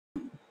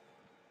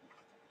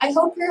I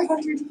hope your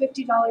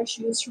 $150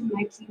 shoes from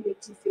Nike make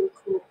you feel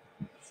cool.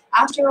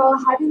 After all,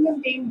 having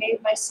them being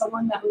made by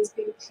someone that was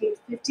being paid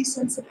 50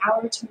 cents an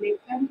hour to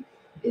make them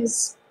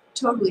is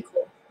totally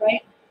cool,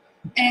 right?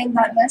 And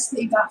that vest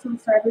that you got from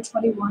Forever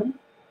 21,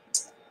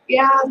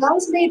 yeah, that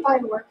was made by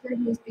a worker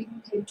who was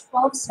being paid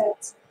 12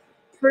 cents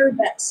per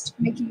vest,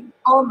 making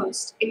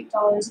almost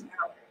 $8 an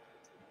hour.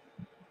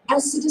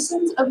 As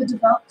citizens of a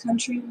developed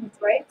country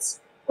with rights,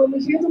 when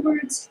we hear the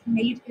words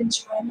made in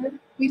China,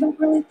 we don't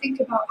really think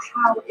about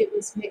how it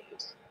was made.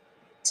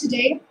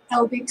 Today, I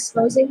will be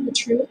exposing the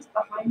truth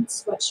behind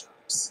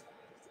sweatshops.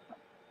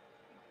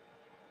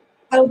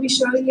 I will be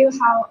showing you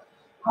how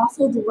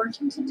awful the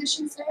working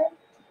conditions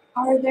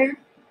are there,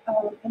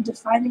 and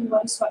defining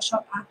what a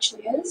sweatshop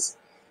actually is,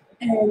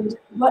 and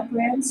what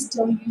brands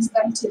still use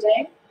them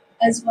today,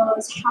 as well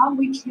as how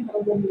we can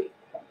eliminate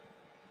them.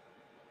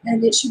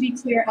 And it should be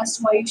clear as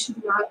to why you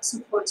should not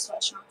support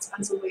sweatshops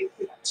as a way of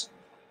production.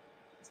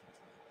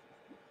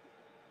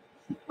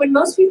 When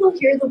most people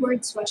hear the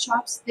word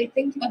sweatshops, they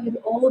think of an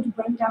old,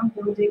 rundown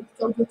building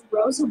filled with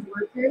rows of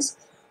workers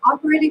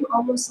operating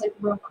almost like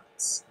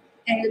robots.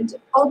 And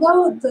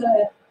although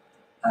the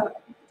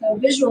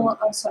visual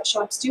of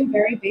sweatshops do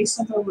vary based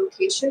on their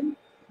location,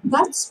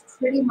 that's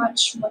pretty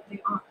much what they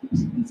are.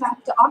 In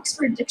fact, the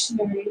Oxford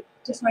Dictionary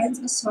defines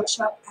a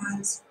sweatshop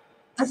as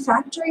a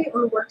factory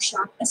or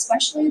workshop,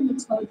 especially in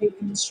the clothing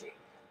industry,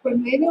 where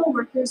manual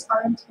workers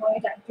are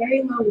employed at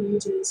very low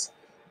wages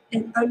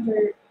and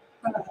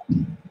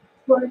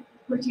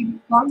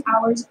working long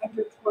hours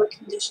under poor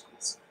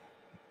conditions.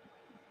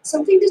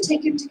 Something to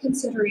take into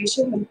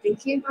consideration when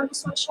thinking about a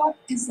sweatshop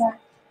is that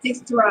they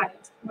thrive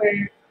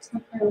when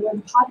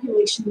the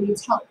population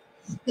needs help.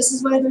 This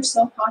is why they're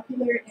so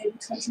popular in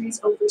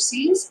countries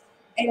overseas.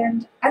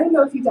 And I don't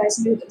know if you guys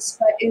knew this,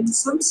 but in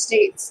some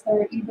states,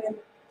 there are even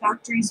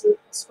factories with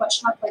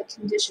sweatshop-like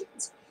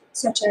conditions,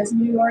 such as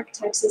New York,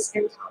 Texas,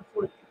 and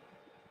California.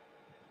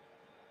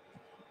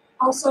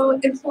 Also,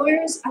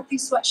 employers at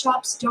these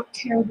sweatshops don't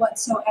care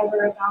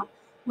whatsoever about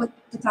what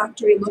the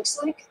factory looks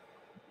like,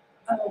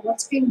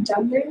 what's being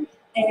done there,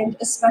 and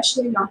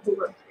especially not the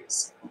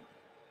workers.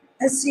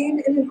 As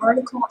seen in an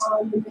article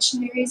on the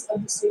Missionaries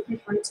of the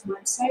Sacred Heart's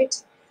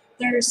website,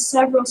 there are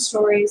several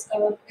stories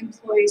of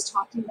employees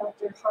talking about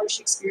their harsh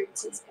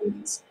experiences in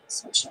these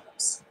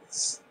sweatshops.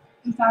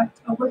 In fact,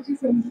 a worker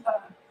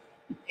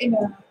in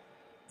a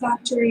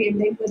factory in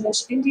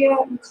Bangladesh, India,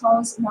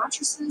 recalls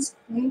mattresses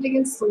leaned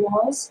against the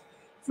walls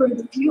for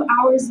the few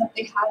hours that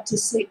they had to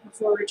sleep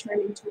before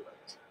returning to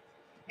work.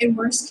 In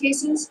worst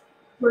cases,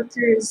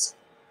 workers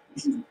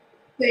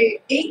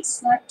they ate,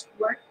 slept,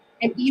 worked,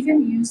 and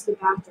even used the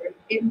bathroom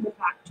in the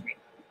factory.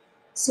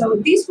 So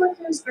these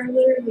workers are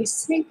literally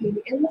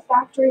sleeping in the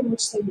factory in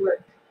which they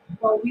work,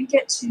 while we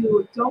get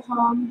to go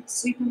home,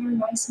 sleep in our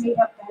nice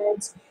made-up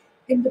beds,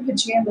 in the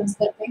pajamas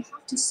that they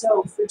have to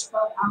sew for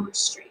 12 hours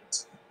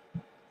straight.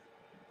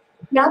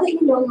 Now that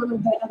you know a little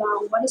bit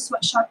about what a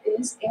sweatshop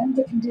is and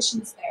the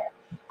conditions there,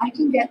 I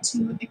can get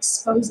to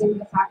exposing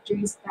the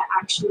factories that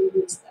actually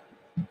use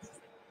them.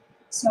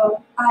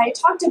 So I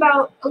talked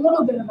a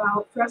little bit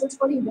about Forever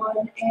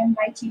 21 and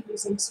Nike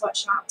using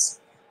sweatshops,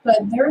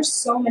 but there are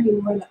so many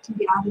more that can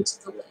be added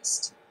to the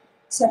list,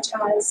 such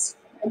as,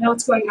 I know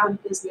it's going out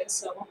of business,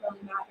 so it won't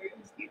really matter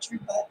in the future,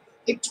 but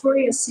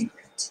Victoria's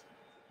Secret.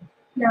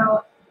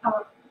 Now,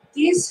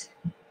 these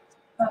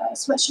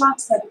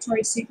sweatshops that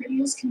Victoria's Secret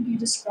use can be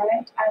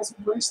described as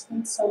worse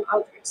than some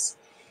others.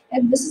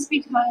 And this is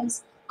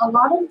because a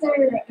lot of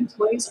their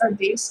employees are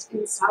based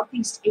in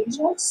Southeast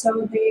Asia,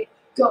 so they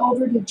go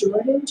over to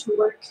Jordan to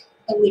work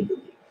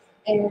illegally.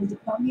 And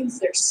that means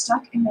they're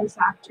stuck in their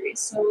factories,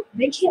 so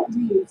they can't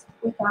leave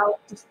without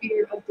the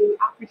fear of being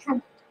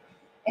apprehended.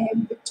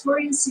 And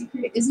Victoria's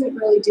Secret isn't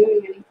really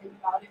doing anything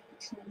about it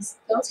because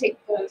they'll take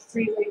the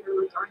free labor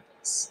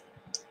regardless.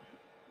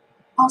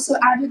 Also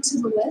added to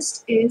the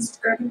list is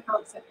Urban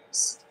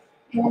Outfitters.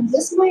 And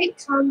this might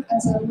come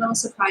as a little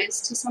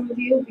surprise to some of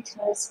you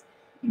because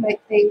you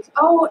might think,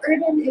 oh,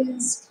 Urban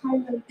is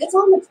it's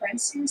on the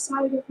pricier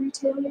side of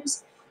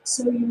retailers,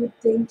 so you would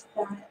think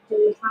that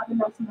they have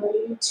enough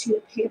money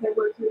to pay their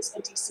workers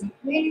a decent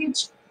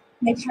wage,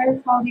 make higher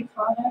quality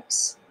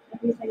products,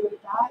 everything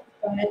like that,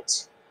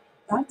 but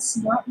that's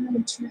not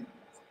really true.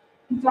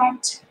 In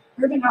fact,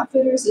 Urban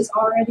Outfitters is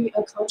already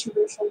a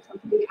controversial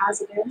company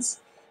as it is,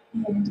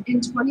 and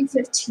in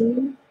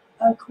 2015,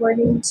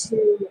 according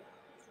to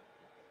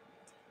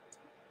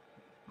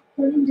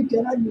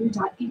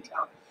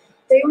GoodOnYou.eco,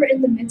 they were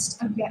in the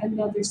midst of yet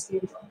another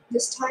scandal,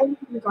 this time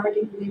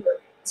regarding labor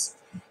rates.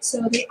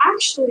 So they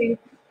actually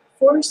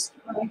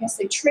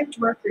they tricked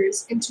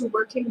workers into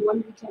working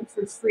one weekend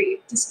for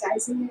free,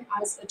 disguising it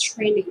as a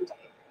training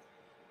day.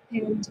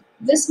 And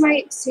this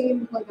might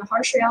seem like a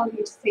harsh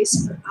reality to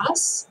face for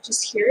us,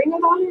 just hearing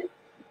about it,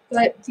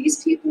 but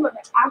these people are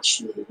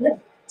actually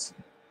living it.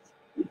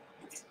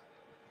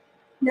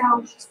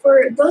 Now,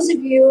 for those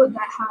of you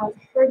that have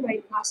heard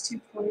my last 2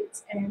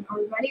 points and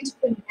are ready to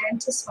put an end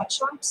to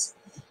sweatshops,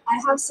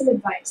 I have some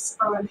advice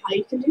on how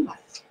you can do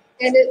that.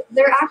 And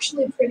they're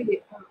actually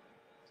pretty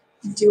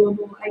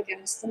doable, I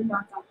guess. They're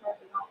not that hard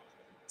at all.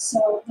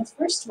 So the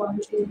first one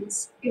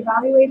is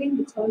evaluating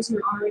the clothes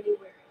you're already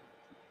wearing.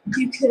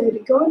 You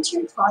could go into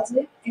your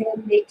closet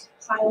and make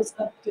piles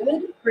of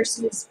good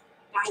versus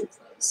bad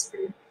clothes, for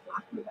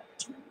lack of a better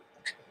term.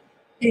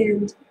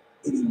 And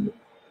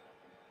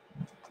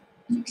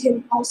you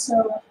can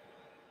also,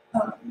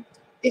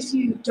 if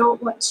you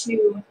don't want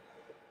to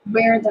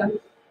wear them,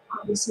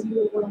 obviously you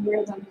would want to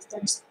wear them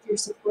if you're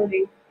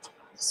supporting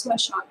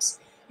sweatshops.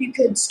 You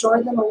could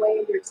store them away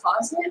in your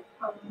closet,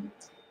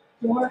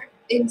 or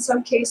in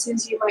some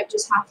cases you might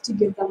just have to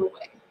give them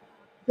away.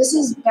 This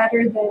is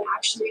better than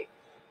actually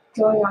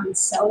going on and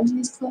selling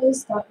these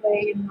clothes. That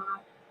way you're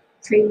not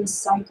creating this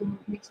cycle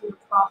of making a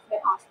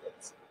profit off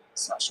of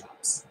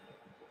sweatshops.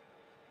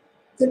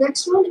 The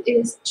next one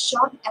is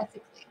shop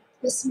ethically.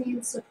 This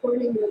means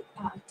supporting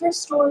thrift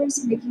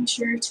stores, making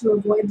sure to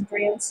avoid the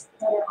brands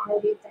that are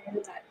already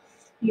there that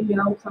you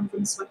know come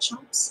from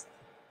sweatshops.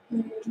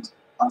 And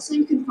also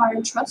you can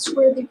find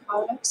trustworthy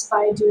products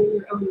by doing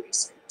your own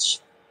research.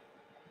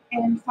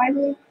 And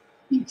finally,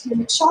 you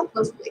can shop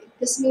locally.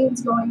 This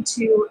means going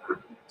to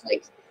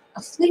like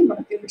a flea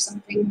market or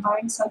something,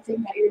 buying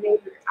something that your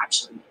neighbor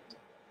actually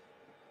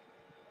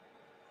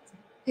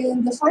made.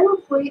 And the final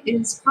point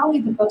is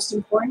probably the most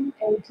important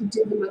and could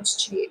do the most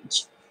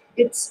change.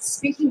 It's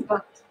speaking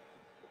up.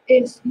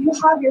 If you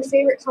have your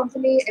favorite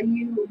company and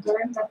you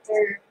learn that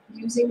they're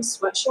using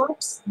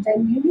sweatshops,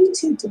 then you need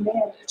to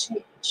demand a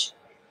change.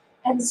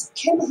 As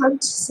Kim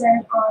Hunt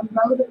said on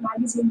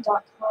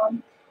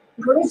relevantmagazine.com,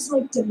 words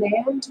like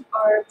demand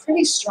are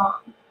pretty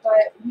strong,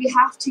 but we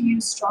have to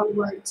use strong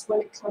words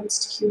when it comes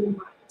to human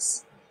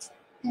rights.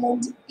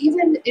 And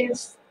even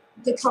if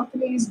the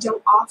companies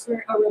don't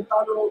offer a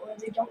rebuttal or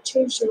they don't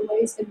change their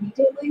ways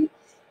immediately,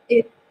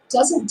 it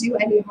doesn't do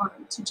any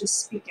harm to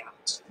just speak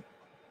out.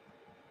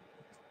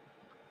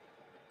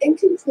 In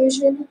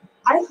conclusion,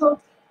 I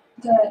hope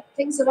the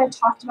things that I've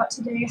talked about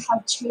today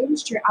have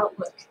changed your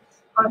outlook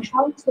on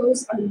how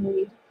clothes are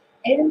made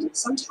and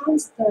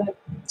sometimes the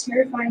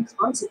terrifying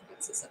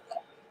consequences of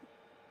them.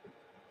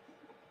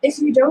 If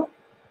you don't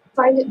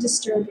find it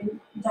disturbing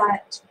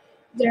that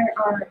there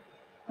are,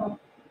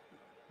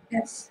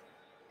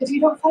 if you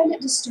don't find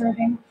it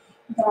disturbing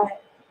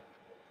that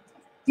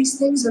these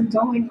things are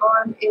going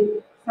on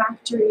in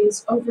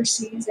factories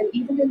overseas and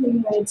even in the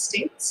United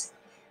States,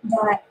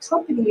 that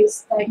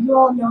companies that you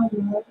all know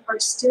and love are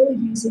still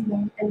using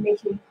them and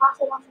making a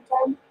profit off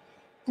of them,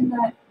 and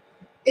that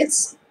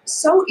it's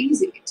so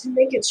easy to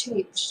make a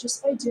change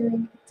just by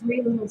doing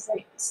 3 little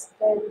things,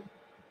 then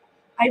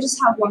I just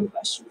have one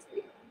question for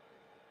you.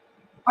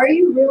 Are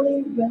you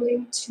really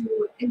willing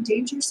to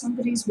endanger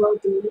somebody's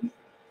well-being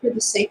for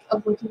the sake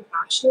of looking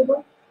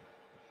fashionable?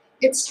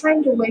 It's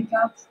time to wake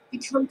up,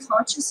 become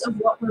conscious of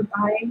what we're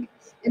buying,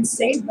 and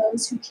save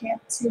those who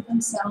can't save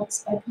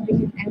themselves by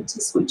putting an end to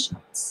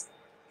sweatshops.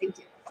 Thank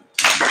you.